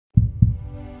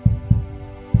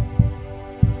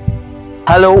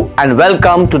Hello and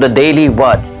welcome to the Daily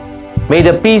Word. May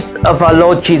the peace of our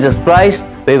Lord Jesus Christ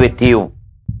be with you.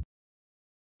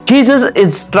 Jesus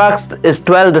instructs his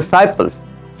 12 disciples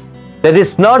that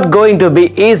it's not going to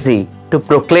be easy to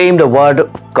proclaim the word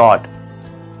of God.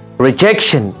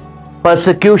 Rejection,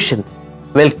 persecution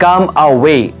will come our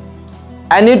way,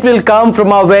 and it will come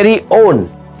from our very own.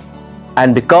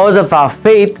 And because of our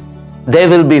faith, there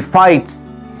will be fights,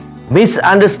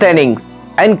 misunderstandings,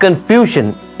 and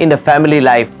confusion in the family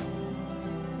life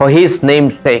for His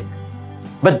name's sake.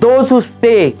 But those who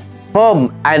stay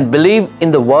firm and believe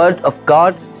in the word of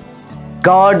God,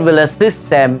 God will assist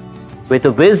them with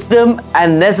the wisdom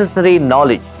and necessary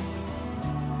knowledge.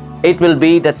 It will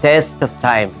be the test of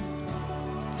time.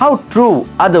 How true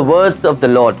are the words of the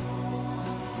Lord?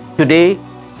 Today,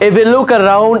 if we look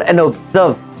around and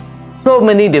observe so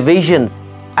many divisions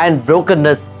and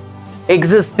brokenness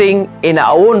existing in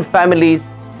our own families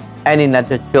and in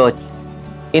the church,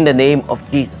 in the name of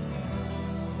Jesus.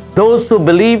 Those who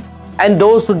believe and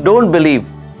those who don't believe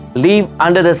live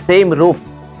under the same roof,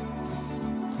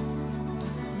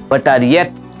 but are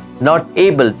yet not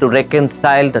able to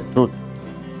reconcile the truth.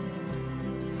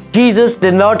 Jesus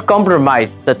did not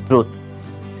compromise the truth.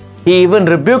 He even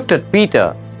rebuked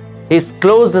Peter, his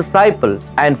close disciple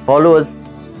and followers,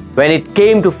 when it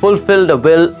came to fulfill the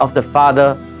will of the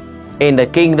Father in the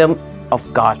kingdom of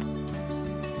God.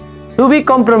 Do we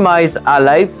compromise our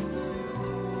lives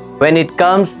when it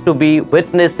comes to be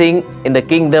witnessing in the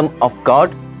kingdom of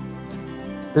God?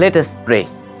 Let us pray.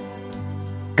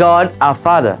 God our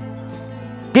Father,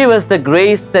 give us the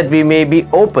grace that we may be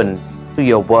open to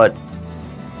your word.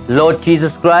 Lord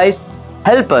Jesus Christ,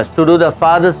 help us to do the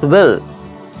Father's will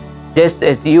just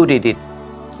as you did it.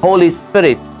 Holy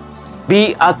Spirit,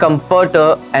 be our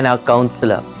comforter and our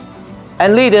counselor,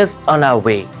 and lead us on our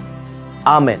way.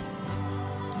 Amen.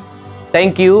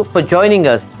 Thank you for joining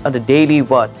us on the Daily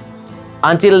Word.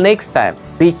 Until next time,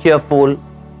 be cheerful,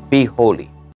 be holy.